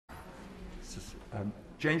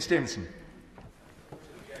Jane Stevenson.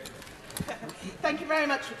 Thank you very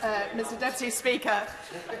much, Mr Deputy Speaker.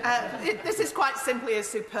 This is quite simply a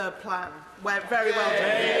superb plan. We're very well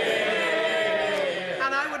done.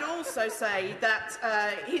 And I would also say that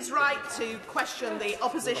he's right to question the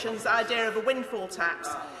opposition's idea of a windfall tax,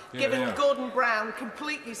 given Gordon Brown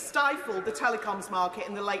completely stifled the telecoms market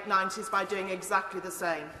in the late 90s by doing exactly the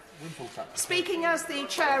same. Speaking as the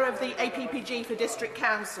chair of the APPG for district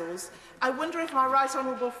councils, I wonder if my right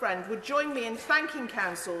honourable friend would join me in thanking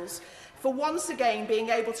councils for once again being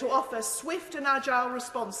able to offer swift and agile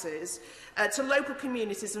responses to local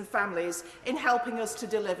communities and families in helping us to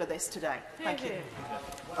deliver this today. Thank you.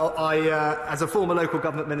 Well, as a former local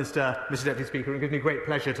government minister, Mr Deputy Speaker, it gives me great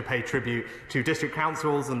pleasure to pay tribute to district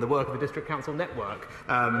councils and the work of the District Council Network.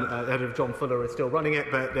 The head of John Fuller is still running it,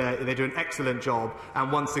 but they do an excellent job.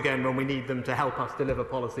 And once again, when we need them to help us deliver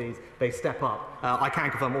policies, they step up. I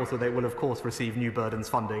can confirm also they will, of course, receive New Burdens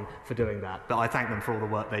funding for doing that. But I thank them for all the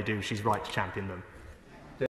work they do. She's right to champion them.